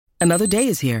Another day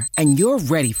is here, and you're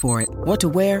ready for it. What to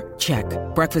wear? Check.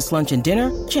 Breakfast, lunch, and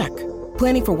dinner? Check.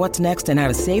 Planning for what's next and how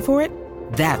to save for it?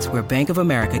 That's where Bank of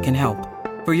America can help.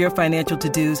 For your financial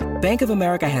to-dos, Bank of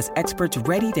America has experts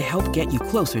ready to help get you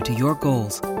closer to your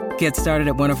goals. Get started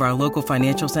at one of our local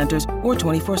financial centers or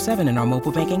 24/7 in our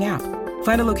mobile banking app.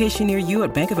 Find a location near you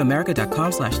at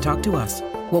bankofamerica.com/talktous.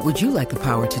 What would you like the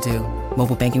power to do?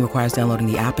 Mobile banking requires downloading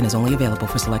the app and is only available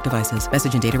for select devices.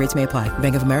 Message and data rates may apply.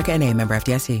 Bank of America N.A., member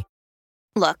FDIC.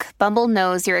 Look, Bumble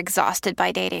knows you're exhausted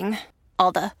by dating.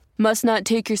 All the must not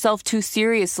take yourself too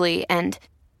seriously and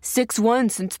 6'1"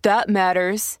 since that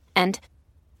matters. And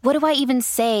what do I even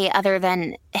say other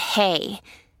than, hey?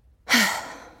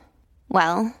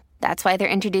 Well, that's why they're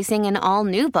introducing an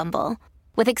all-new Bumble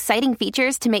with exciting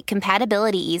features to make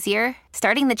compatibility easier,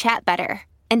 starting the chat better,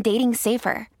 and dating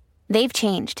safer. They've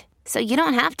changed, so you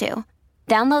don't have to.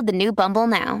 Download the new Bumble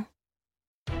now.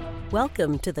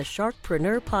 Welcome to the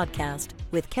Sharkpreneur Podcast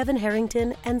with Kevin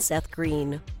Harrington and Seth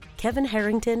Green. Kevin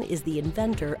Harrington is the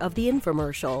inventor of the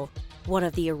infomercial, one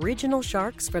of the original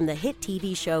sharks from the hit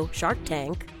TV show Shark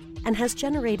Tank, and has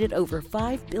generated over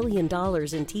 $5 billion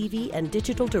in TV and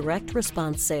digital direct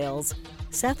response sales.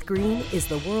 Seth Green is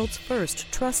the world's first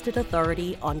trusted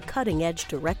authority on cutting-edge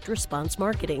direct response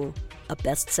marketing, a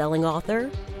best-selling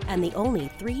author, and the only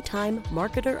 3-time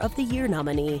Marketer of the Year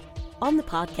nominee. On the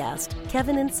podcast,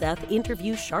 Kevin and Seth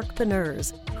interview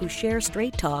sharkpreneurs who share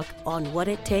straight talk on what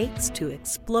it takes to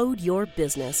explode your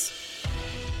business.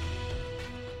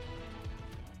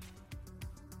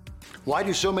 Why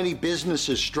do so many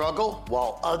businesses struggle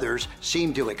while others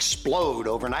seem to explode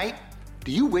overnight?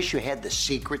 Do you wish you had the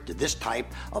secret to this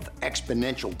type of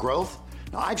exponential growth?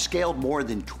 Now, I've scaled more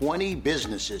than 20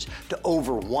 businesses to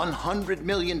over $100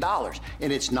 million,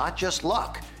 and it's not just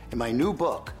luck. In my new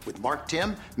book with Mark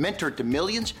Tim, Mentor to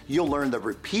Millions, you'll learn the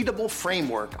repeatable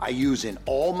framework I use in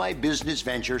all my business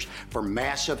ventures for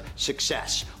massive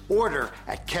success. Order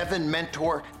at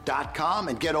kevinmentor.com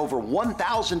and get over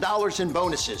 $1,000 in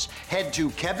bonuses. Head to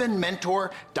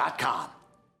kevinmentor.com.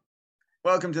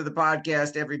 Welcome to the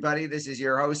podcast, everybody. This is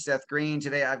your host, Seth Green.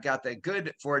 Today, I've got the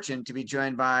good fortune to be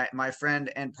joined by my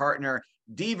friend and partner,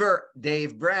 Deaver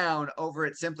Dave Brown, over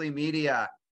at Simply Media.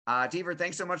 Deaver,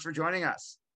 thanks so much for joining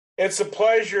us. It's a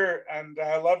pleasure, and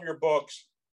I love your books.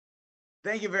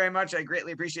 Thank you very much. I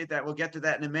greatly appreciate that. We'll get to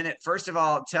that in a minute. First of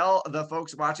all, tell the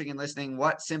folks watching and listening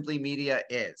what Simply Media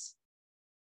is.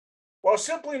 Well,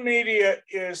 Simply Media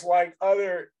is like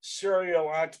other serial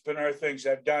entrepreneur things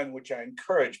I've done, which I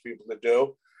encourage people to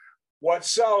do. What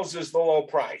sells is the low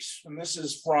price. And this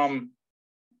is from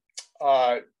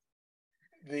the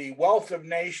Wealth of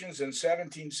Nations in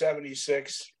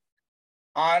 1776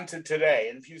 on to today.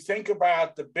 And if you think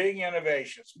about the big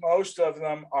innovations, most of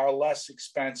them are less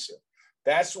expensive.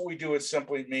 That's what we do at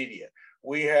Simply Media.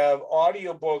 We have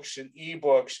audiobooks and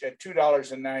ebooks at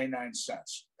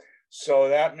 $2.99. So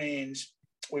that means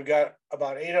we've got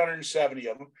about 870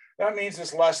 of them. That means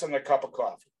it's less than a cup of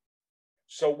coffee.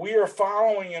 So we are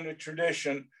following in a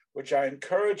tradition, which I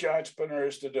encourage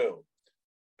entrepreneurs to do.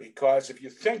 Because if you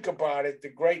think about it, the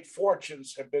great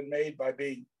fortunes have been made by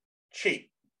being cheap.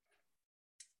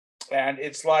 And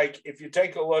it's like, if you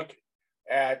take a look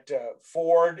at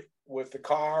Ford with the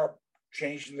car,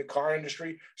 changing the car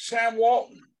industry, Sam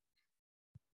Walton,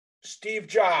 Steve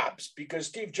Jobs, because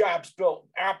Steve Jobs built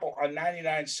Apple on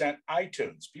 99-cent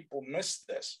iTunes. People miss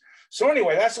this. So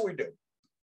anyway, that's what we do.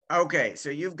 Okay, so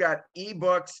you've got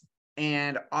ebooks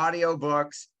and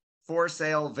audiobooks for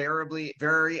sale very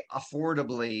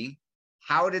affordably.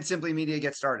 How did Simply Media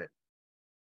get started?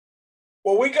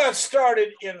 Well, we got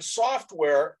started in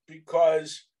software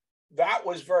because that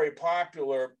was very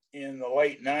popular in the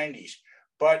late 90s.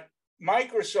 But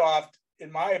Microsoft,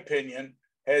 in my opinion,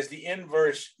 has the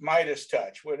inverse Midas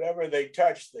touch. Whatever they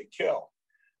touch, they kill.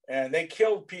 And they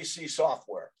killed PC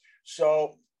software.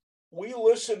 So we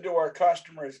listened to our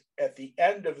customers at the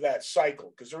end of that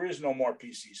cycle, because there is no more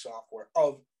PC software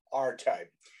of our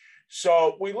type.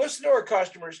 So we listened to our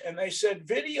customers and they said,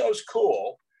 video's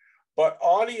cool, but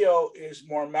audio is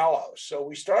more mellow. So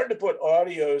we started to put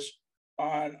audios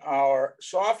on our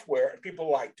software and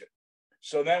people liked it.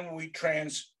 So then we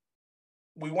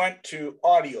went to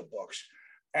audiobooks,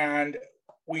 and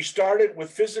we started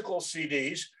with physical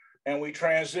CDs and we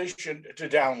transitioned to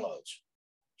downloads.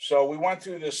 So we went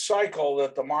through this cycle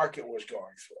that the market was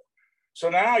going through. So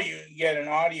now you get an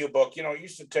audiobook, it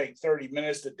used to take 30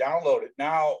 minutes to download it.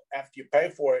 Now, after you pay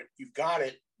for it, you've got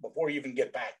it before you even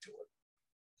get back to it.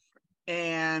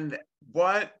 And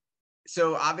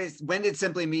so obviously, when did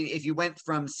Simply Media, if you went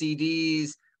from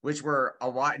CDs, which were a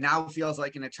while, now feels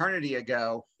like an eternity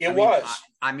ago.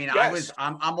 I'm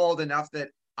old enough that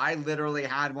I literally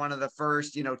had one of the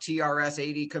first,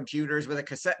 TRS-80 computers with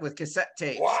cassette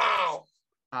tapes. Wow.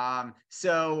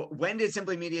 So when did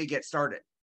Simply Media get started?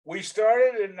 We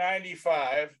started in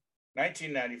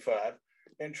 1995,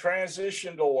 and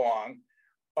transitioned along.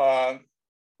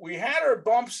 We had our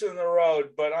bumps in the road,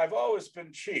 but I've always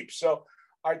been cheap. So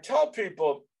I tell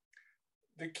people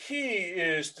the key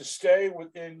is to stay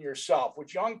within yourself,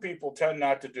 which young people tend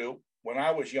not to do. When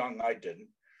I was young, I didn't.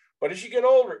 But as you get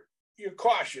older, you're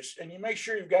cautious and you make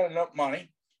sure you've got enough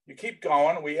money. You keep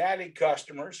going. We added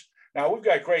customers. Now we've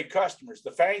got great customers.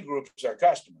 The Fang Group is our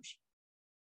customers.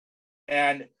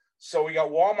 And so we got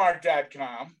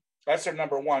Walmart.com. That's our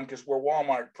number one because we're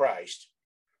Walmart priced.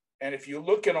 And if you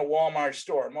look in a Walmart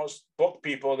store, most book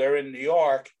people, they're in New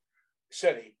York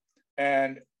City.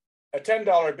 And a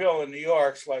 $10 bill in New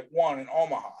York's like one in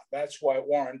Omaha. That's why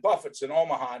Warren Buffett's in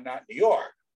Omaha, not New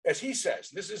York, as he says.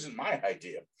 This isn't my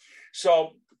idea.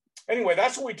 So anyway,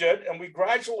 that's what we did. And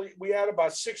we had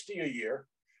about 60 a year.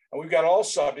 And we've got all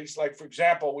subjects. Like, for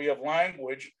example, we have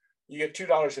language. You get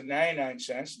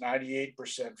 $2.99,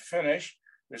 98% finish.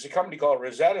 There's a company called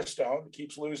Rosetta Stone that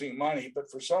keeps losing money,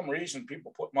 but for some reason,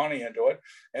 people put money into it.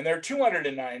 And they're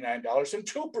 $299 and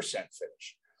 2%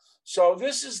 finish. So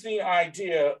this is the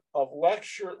idea of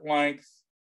lecture length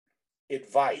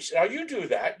advice. Now you do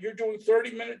that. You're doing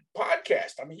 30-minute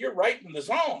podcast. I mean, you're right in the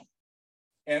zone.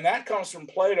 And that comes from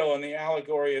Plato and the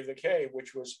Allegory of the Cave,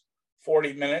 which was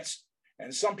 40 minutes.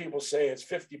 And some people say it's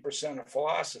 50% of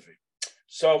philosophy.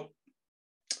 So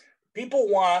people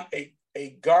want a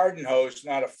garden hose,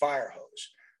 not a fire hose.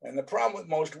 And the problem with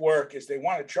most work is they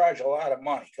want to charge a lot of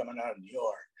money coming out of New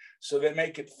York. So they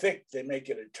make it thick, they make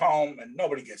it a tome, and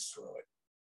nobody gets through it.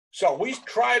 So we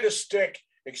try to stick,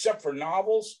 except for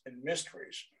novels and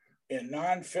mysteries, in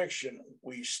nonfiction,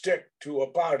 we stick to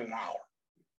about an hour.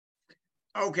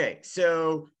 Okay,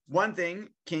 so one thing,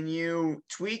 can you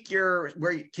tweak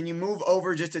can you move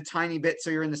over just a tiny bit so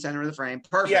you're in the center of the frame?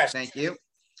 Perfect, yes. Thank you.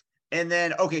 And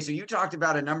then, okay, so you talked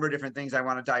about a number of different things I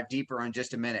want to dive deeper on in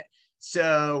just a minute.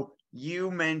 So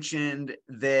you mentioned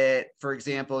that, for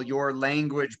example, your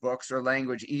language books or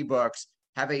language ebooks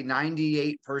have a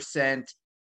 98%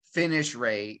 finish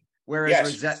rate,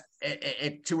 whereas yes.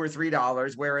 At $2 or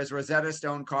 $3, whereas Rosetta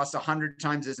Stone costs 100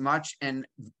 times as much and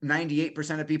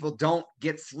 98% of people don't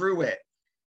get through it.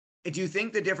 Do you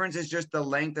think the difference is just the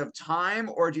length of time,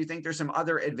 or do you think there's some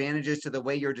other advantages to the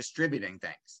way you're distributing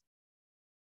things?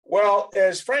 Well,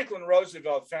 as Franklin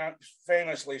Roosevelt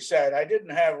famously said, I didn't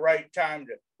have right time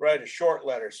to write a short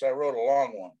letter, so I wrote a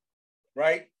long one,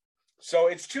 right? So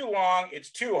it's too long, it's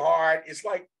too hard. It's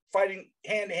like fighting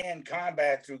hand-to-hand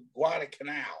combat through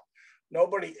Guadalcanal.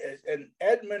 And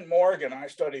Edmund Morgan, I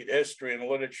studied history and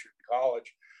literature in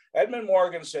college. Edmund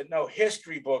Morgan said, no,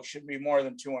 history books should be more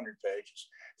than 200 pages.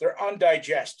 They're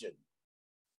undigested.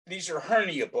 These are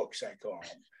hernia books, I call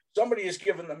them. Somebody has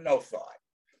given them no thought.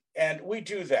 And we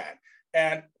do that.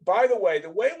 And by the way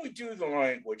we do the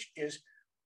language is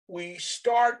we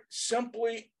start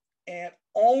simply and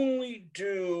only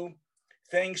do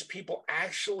things people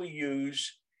actually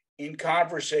use in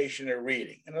conversation or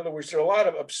reading. In other words, there are a lot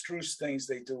of abstruse things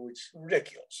they do, which is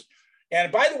ridiculous.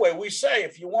 And by the way, we say,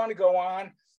 if you want to go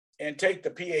on and take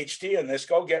the PhD in this,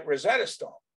 go get Rosetta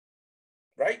Stone,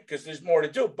 right? Because there's more to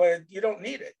do, but you don't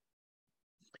need it.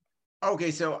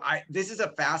 Okay, so this is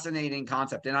a fascinating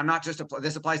concept, and I'm not just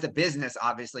this applies to business,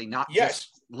 obviously, not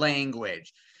just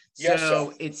language.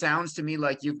 So it sounds to me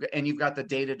like you've got the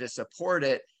data to support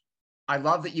it. I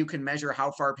love that you can measure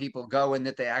how far people go and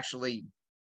that they actually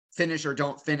finish or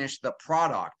don't finish the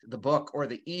product, the book or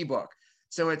the ebook.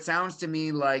 So it sounds to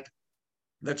me like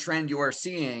the trend you are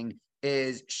seeing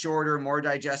is shorter, more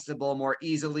digestible, more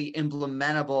easily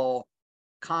implementable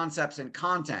concepts and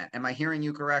content. Am I hearing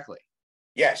you correctly?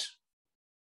 Yes.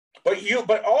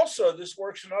 But also this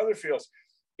works in other fields.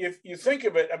 If you think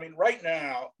of it, I mean, right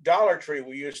now, Dollar Tree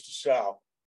we used to sell.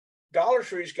 Dollar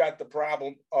Tree's got the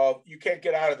problem of you can't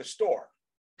get out of the store.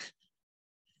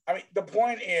 I mean, the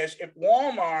point is,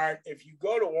 if you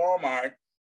go to Walmart,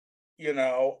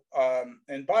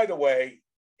 and by the way,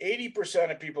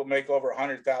 80% of people make over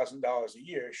 $100,000 a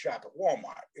year shop at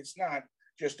Walmart. It's not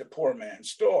just a poor man's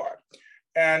store.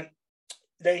 And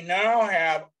they now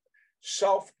have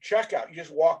self-checkout. You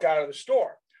just walk out of the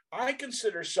store. I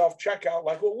consider self-checkout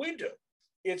like what we do.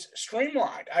 It's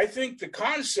streamlined. I think the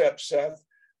concept, Seth,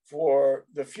 for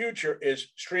the future is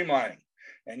streamlining.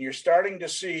 And you're starting to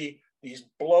see these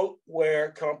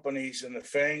bloatware companies in the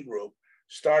Fang Group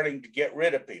starting to get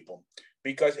rid of people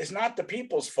because it's not the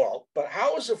people's fault, but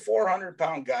how is a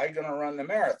 400-pound guy going to run the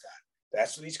marathon?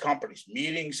 That's these companies,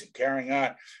 meetings and carrying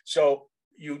on. So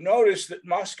you notice that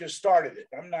Musk has started it.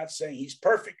 I'm not saying he's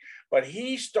perfect, but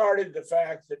he started the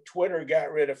fact that Twitter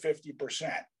got rid of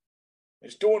 50%.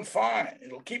 It's doing fine.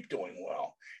 It'll keep doing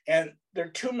well. And there are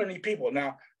too many people.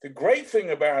 Now, the great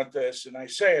thing about this, and I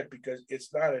say it because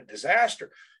it's not a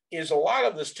disaster, is a lot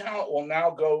of this talent will now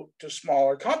go to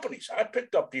smaller companies. I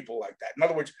picked up people like that. In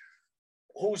other words,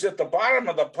 who's at the bottom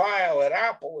of the pile at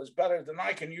Apple is better than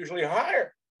I can usually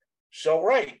hire. So,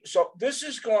 right. So this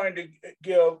is going to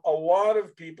give a lot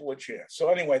of people a chance. So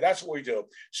anyway, that's what we do.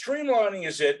 Streamlining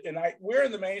is it. And we're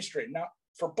in the mainstream. Now,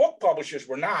 for book publishers,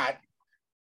 we're not.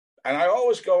 And I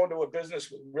always go into a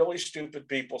business with really stupid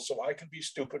people so I can be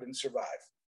stupid and survive.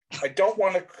 I don't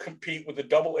want to compete with the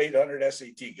double 800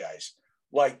 SAT guys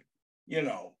like,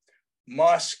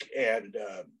 Musk and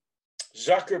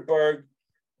Zuckerberg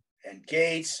and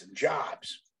Gates and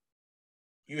Jobs.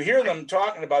 You hear them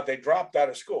talking about they dropped out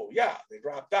of school. Yeah, they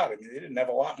dropped out. I mean, they didn't have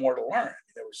a lot more to learn.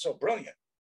 They were so brilliant.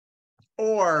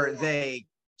 Or they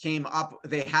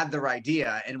had their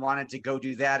idea and wanted to go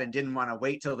do that and didn't want to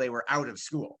wait till they were out of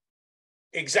school.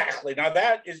 Exactly. Now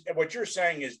that is what you're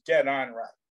saying is dead on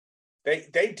right.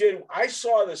 They did. I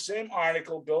saw the same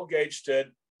article Bill Gates did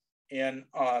in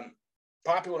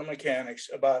Popular Mechanics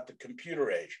about the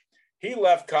computer age. He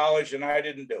left college and I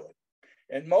didn't do it.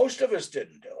 And most of us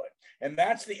didn't do it. And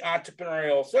that's the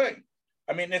entrepreneurial thing.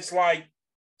 I mean, it's like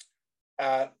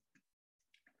at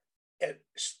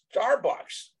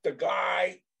Starbucks, the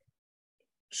guy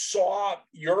saw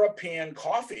European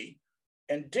coffee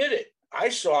and did it. I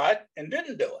saw it and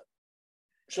didn't do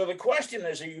it. So the question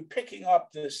is, are you picking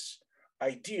up this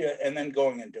idea and then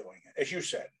going and doing it, as you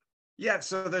said? Yeah.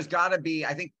 So there's got to be,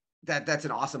 I think that's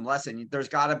an awesome lesson. There's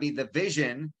got to be the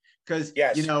vision because,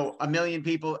 yes. A million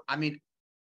people, I mean,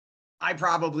 I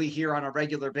probably hear on a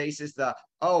regular basis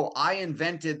I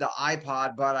invented the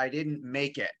iPod, but I didn't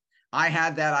make it. I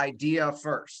had that idea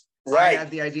first. Right. I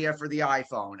had the idea for the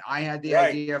iPhone. I had the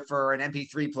idea for an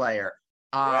MP3 player.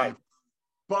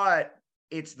 But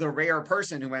it's the rare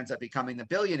person who ends up becoming the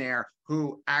billionaire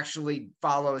who actually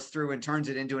follows through and turns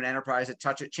it into an enterprise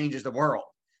that changes the world.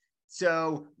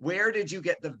 So where did you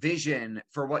get the vision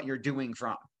for what you're doing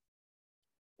from?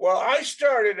 Well, I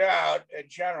started out at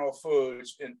General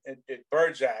Foods at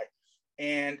Birds Eye,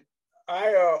 and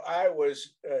I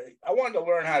wanted to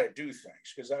learn how to do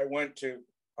things because I went to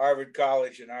Harvard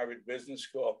College and Harvard Business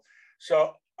School.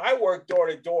 So I worked door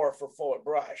to door for Fuller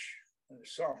Brush in the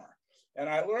summer. And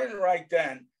I learned right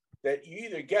then that you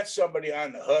either get somebody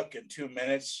on the hook in 2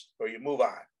 minutes or you move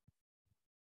on.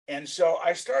 And so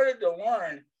I started to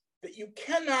learn that you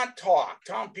cannot talk.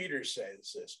 Tom Peters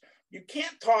says this. You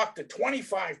can't talk to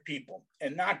 25 people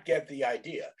and not get the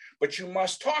idea, but you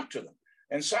must talk to them.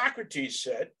 And Socrates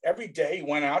said every day he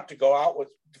went out to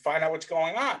find out what's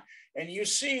going on. And you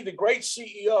see the great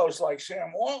CEOs like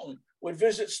Sam Walton would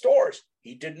visit stores.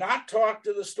 He did not talk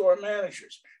to the store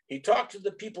managers. He talked to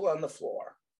the people on the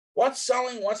floor. What's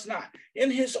selling, what's not.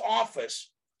 In his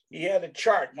office, he had a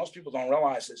chart. Most people don't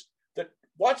realize this, that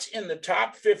what's in the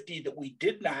top 50 that we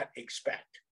did not expect.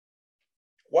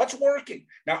 What's working?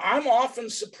 Now, I'm often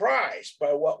surprised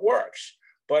by what works,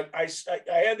 but I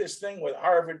had this thing with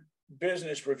Harvard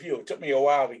Business Review. It took me a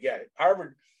while to get it.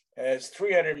 Harvard has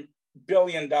 $300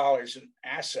 billion in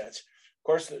assets. Of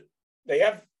course, they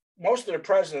have, most of the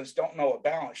presidents don't know a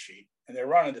balance sheet, and they're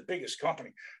running the biggest company.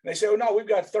 And they say, oh, no, we've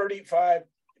got $35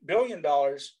 billion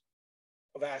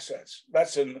of assets.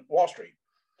 That's in Wall Street.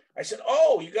 I said,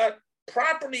 oh, you got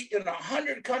property in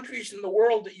 100 countries in the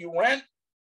world that you rent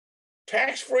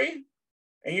tax-free?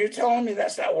 And you're telling me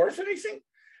that's not worth anything?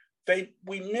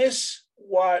 We miss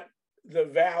what the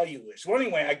value is. Well,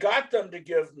 anyway, I got them to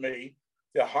give me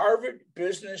the Harvard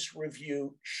Business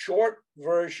Review short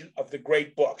version of the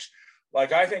great books.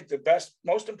 Like, I think the best,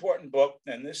 most important book,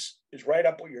 and this is right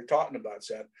up what you're talking about,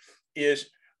 Seth, is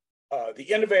The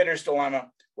Innovator's Dilemma,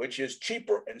 which is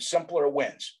Cheaper and Simpler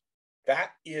Wins.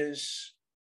 That is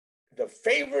the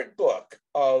favorite book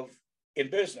in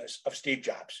business of Steve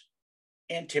Jobs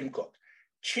and Tim Cook.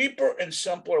 Cheaper and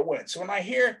simpler wins. So when I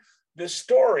hear this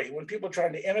story, when people are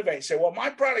trying to innovate, say, well, my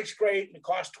product's great and it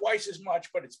costs twice as much,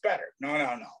 but it's better.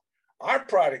 No. Our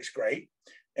product's great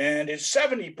and it's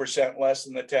 70% less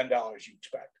than the $10 you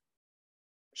expect.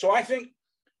 So I think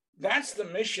that's the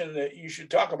mission that you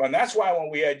should talk about. And that's why when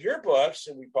we had your books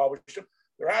and we published them,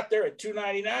 they're out there at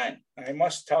 $2.99. I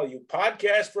must tell you,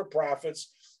 Podcast for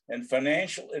Profits and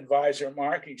Financial Advisor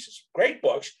Marketing, great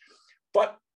books,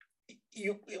 but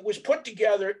it was put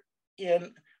together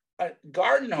in a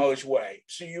garden hose way,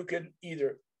 so you can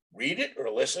either read it or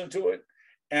listen to it,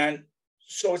 and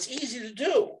so it's easy to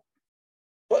do.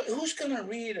 But who's going to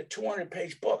read a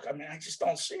 200-page book? I mean, I just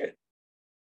don't see it.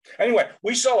 Anyway,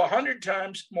 we sell 100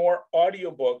 times more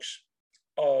audiobooks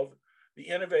of The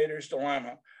Innovator's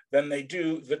Dilemma than they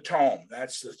do the tome.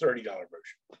 That's the $30 version.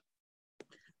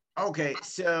 Okay,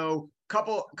 so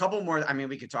couple more. I mean,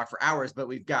 we could talk for hours, but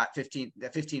we've got 15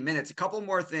 minutes. A couple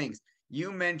more things.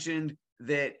 You mentioned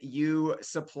that you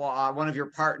supply, one of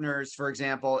your partners, for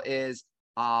example, is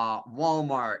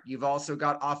Walmart. You've also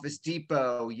got Office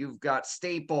Depot. You've got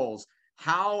Staples.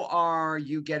 How are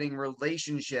you getting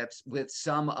relationships with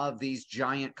some of these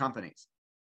giant companies?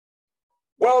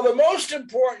 Well, the most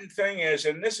important thing is,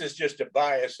 and this is just a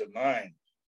bias of mine,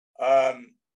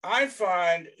 I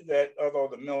find that although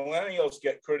the millennials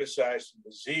get criticized and the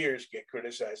Zers get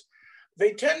criticized,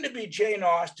 they tend to be Jane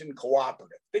Austen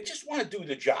cooperative. They just want to do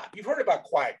the job. You've heard about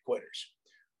quiet quitters.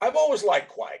 I've always liked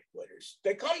quiet quitters.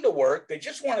 They come to work, they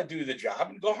just want to do the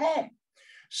job and go home.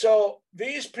 So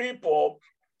these people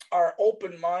are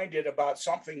open-minded about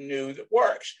something new that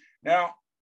works. Now,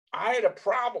 I had a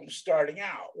problem starting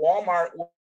out. Walmart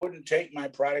wouldn't take my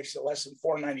products at less than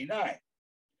 $4.99.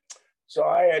 So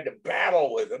I had to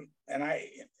battle with them. And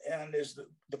as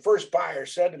the first buyer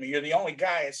said to me, "You're the only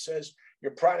guy that says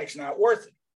your product's not worth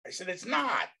it." I said, "It's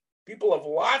not. People have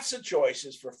lots of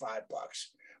choices for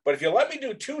 $5. But if you let me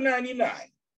do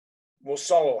 $2.99, we'll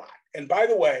sell a lot." And by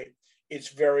the way, it's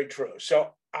very true.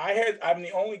 So I'm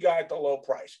the only guy at the low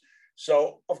price.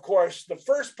 So of course, the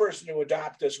first person to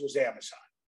adopt this was Amazon,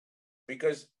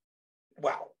 because,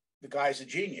 well, the guy's a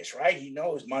genius, right? He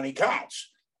knows money counts.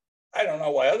 I don't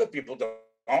know why other people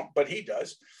don't, but he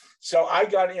does. So I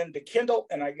got into Kindle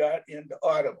and I got into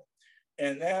Audible.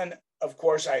 And then, of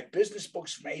course, I had business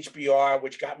books from HBR,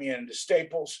 which got me into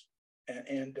Staples and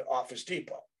into Office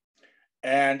Depot.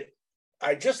 And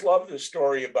I just love the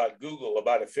story about Google,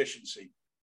 about efficiency.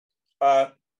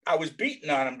 I was beaten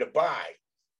on them to buy.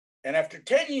 And after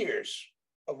 10 years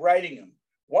of writing them,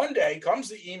 one day comes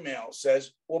the email,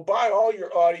 says, "We'll buy all your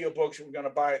audiobooks and we're going to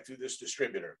buy it through this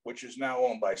distributor," which is now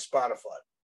owned by Spotify.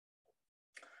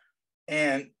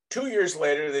 And 2 years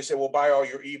later, they say, "We'll buy all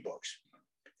your ebooks."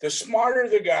 The smarter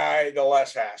the guy, the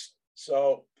less hassle.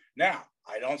 So now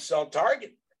I don't sell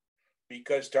Target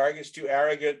because Target's too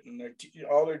arrogant and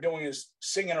all they're doing is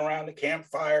singing around the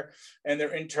campfire and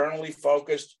they're internally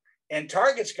focused. And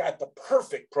Target's got the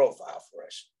perfect profile for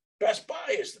us. Best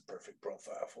Buy is the perfect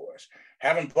profile for us.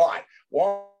 Haven't bought.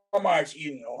 Walmart's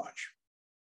eating the lunch.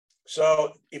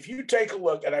 So if you take a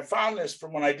look, and I found this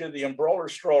from when I did the Embroller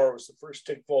stroller, it was the first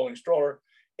stick folding stroller,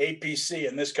 APC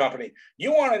in this company.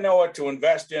 You want to know what to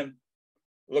invest in?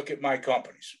 Look at my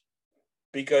companies.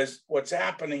 Because what's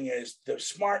happening is the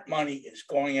smart money is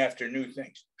going after new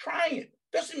things. Trying it.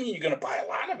 Doesn't mean you're going to buy a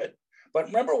lot of it. But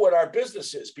remember what our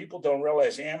business is. People don't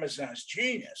realize Amazon's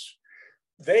genius.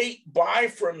 They buy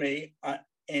from me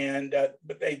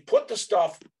but they put the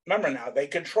stuff, remember now, they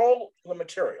control the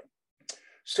material.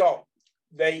 So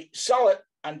they sell it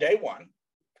on day 1.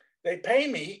 They pay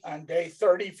me on day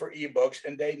 30 for ebooks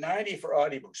and day 90 for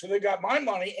audiobooks. So they got my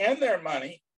money and their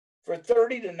money for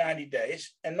 30 to 90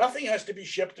 days, and nothing has to be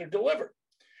shipped or delivered.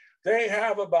 They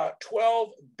have about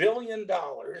 $12 billion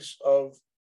of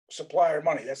supplier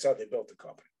money. That's how they built the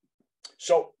company.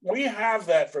 So we have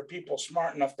that for people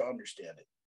smart enough to understand it.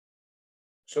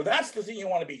 So that's the thing you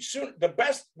want to be. Soon, the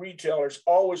best retailers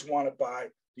always want to buy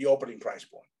the opening price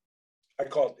point. I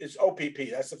call it, it's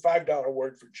OPP. That's the $5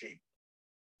 word for cheap.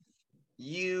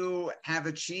 You have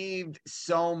achieved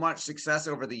so much success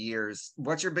over the years.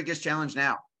 What's your biggest challenge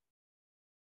now?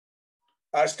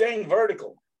 Staying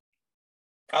vertical.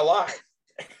 I lie.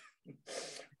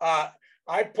 I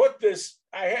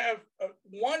have a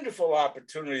wonderful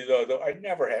opportunity, though I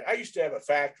never had. I used to have a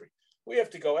factory. We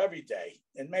have to go every day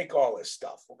and make all this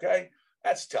stuff, okay?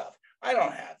 That's tough. I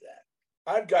don't have that.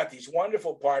 I've got these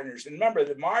wonderful partners. And remember,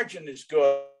 the margin is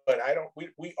good.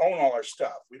 We own all our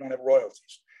stuff. We don't have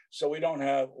royalties. So we don't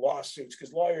have lawsuits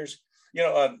because lawyers,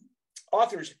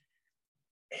 authors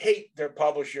hate their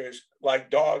publishers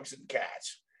like dogs and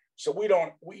cats. So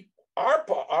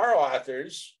our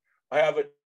authors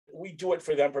we do it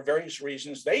for them for various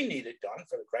reasons. They need it done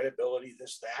for the credibility,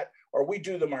 this, that, or we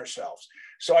do them ourselves.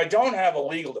 So I don't have a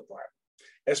legal department.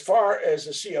 As far as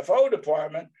the CFO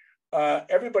department,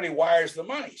 everybody wires the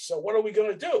money. So what are we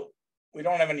going to do? We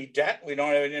don't have any debt. We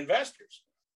don't have any investors.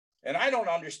 And I don't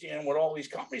understand what all these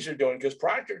companies are doing because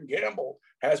Procter & Gamble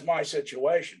has my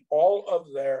situation. All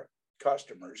of their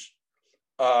customers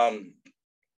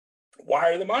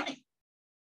wire the money.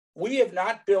 We have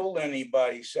not billed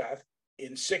anybody, Seth,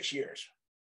 in 6 years.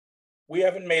 We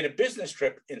haven't made a business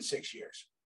trip in 6 years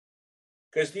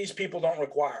because these people don't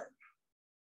require it.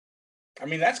 I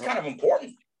mean, that's kind of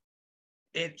important.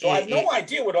 So I have no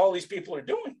idea what all these people are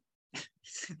doing.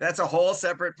 That's a whole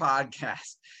separate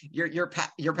podcast. Your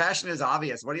passion is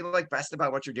obvious. What do you like best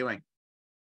about what you're doing?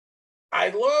 I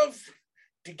love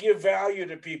to give value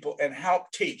to people and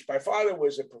help teach. My father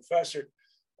was a professor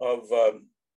of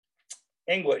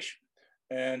English,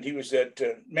 and he was at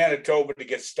Manitoba to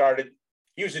get started.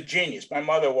 He was a genius. My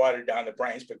mother watered down the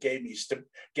brains, but gave me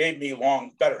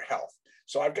better health.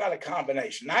 So I've got a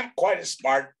combination, not quite as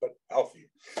smart, but healthier.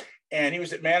 And he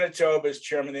was at Manitoba as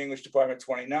chairman of the English department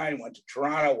 29, went to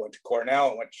Toronto, went to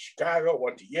Cornell, went to Chicago,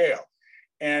 went to Yale.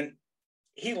 And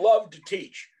he loved to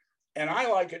teach. And I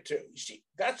like it too. You see,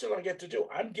 that's what I get to do.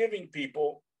 I'm giving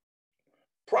people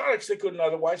products they couldn't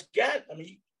otherwise get. I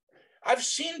mean, I've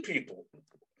seen people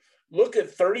look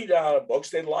at $30 books.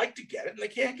 They'd like to get it and they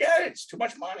can't get it. It's too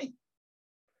much money.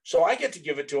 So I get to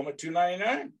give it to them at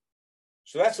 $2.99.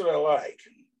 So that's what I like.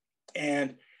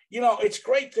 And, it's a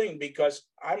great thing because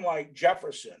I'm like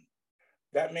Jefferson.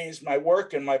 That means my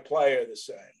work and my play are the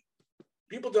same.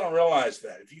 People don't realize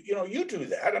that. If you do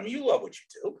that, I mean, you love what you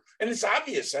do. And it's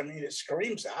obvious. I mean, it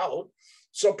screams out.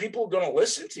 So people are going to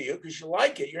listen to you because you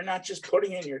like it. You're not just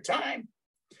putting in your time.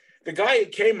 The guy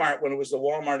at Kmart, when it was the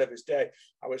Walmart of his day,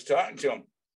 I was talking to him,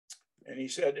 and he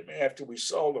said to me after we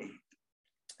sold them,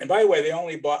 and by the way, they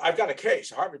only bought, I've got a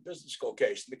case, a Harvard Business School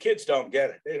case, and the kids don't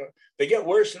get it. They get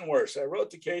worse and worse. I wrote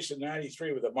the case in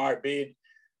 93 with Amar Bede.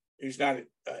 He's not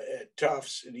at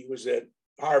Tufts, and he was at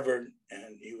Harvard,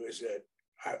 and he was at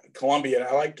Columbia, and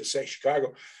I like to say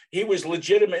Chicago. He was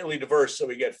legitimately diverse, so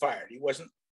he got fired. He wasn't,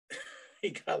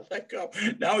 he got let go.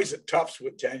 Now he's at Tufts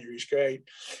with tenure. He's great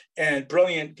and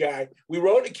brilliant guy. We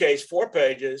wrote a case, 4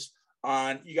 pages,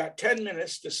 on you got 10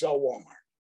 minutes to sell Walmart.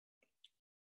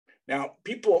 Now,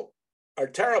 people are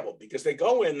terrible because they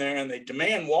go in there and they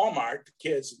demand Walmart, the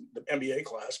kids, the MBA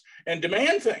class, and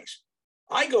demand things.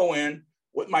 I go in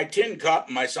with my tin cup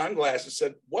and my sunglasses and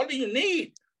said, what do you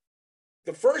need?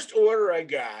 The first order I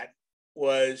got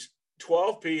was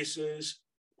 12 pieces,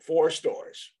 4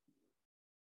 stores.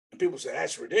 And people say,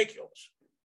 that's ridiculous.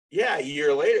 Yeah, a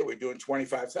year later, we're doing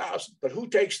 25,000, but who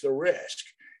takes the risk?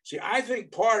 See, I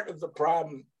think part of the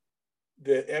problem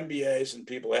the MBAs and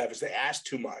people have is they ask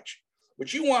too much.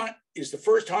 What you want is the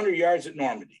first 100 yards at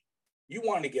Normandy. You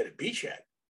want to get a beachhead.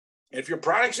 And if your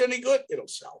product's any good, it'll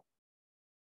sell.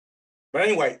 But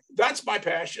anyway, that's my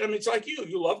passion. I mean, it's like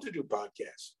you love to do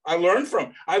podcasts. I love,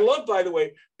 by the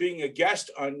way, being a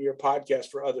guest on your podcast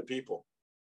for other people.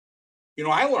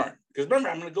 I learn because remember,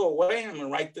 I'm going to go away and I'm going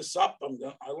to write this up. I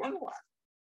learn a lot.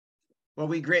 Well,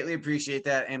 we greatly appreciate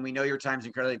that. And we know your time is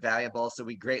incredibly valuable. So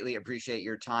we greatly appreciate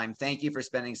your time. Thank you for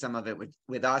spending some of it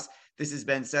with us. This has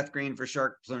been Seth Green for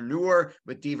Sharkpreneur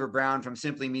with Deaver Brown from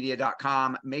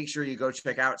simplymedia.com. Make sure you go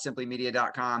check out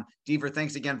simplymedia.com. Deaver,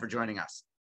 thanks again for joining us.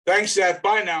 Thanks, Seth.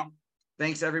 Bye now.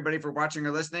 Thanks, everybody, for watching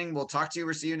or listening. We'll talk to you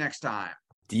or see you next time.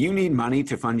 Do you need money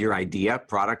to fund your idea,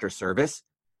 product, or service?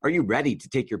 Are you ready to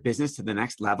take your business to the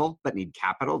next level but need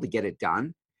capital to get it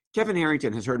done? Kevin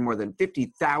Harrington has heard more than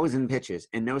 50,000 pitches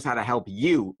and knows how to help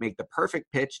you make the perfect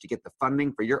pitch to get the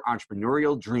funding for your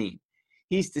entrepreneurial dream.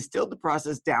 He's distilled the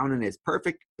process down in his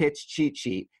perfect pitch cheat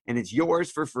sheet, and it's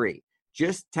yours for free.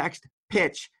 Just text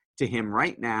PITCH to him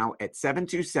right now at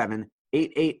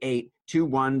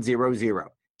 727-888-2100.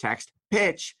 Text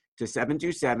PITCH to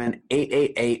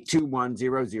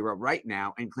 727-888-2100 right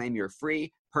now and claim your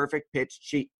free perfect pitch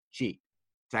cheat sheet.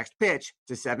 Text PITCH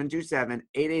to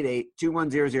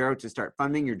 727-888-2100 to start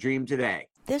funding your dream today.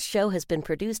 This show has been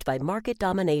produced by Market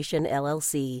Domination,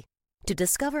 LLC. To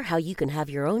discover how you can have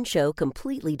your own show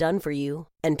completely done for you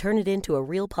and turn it into a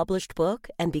real published book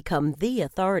and become the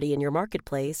authority in your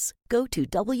marketplace, go to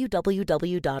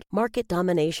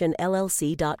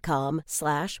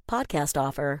www.marketdominationllc.com/podcast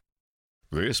offer.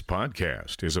 This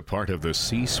podcast is a part of the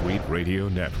C-Suite Radio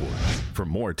Network. For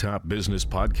more top business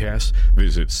podcasts,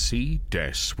 visit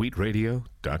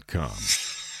c-suiteradio.com.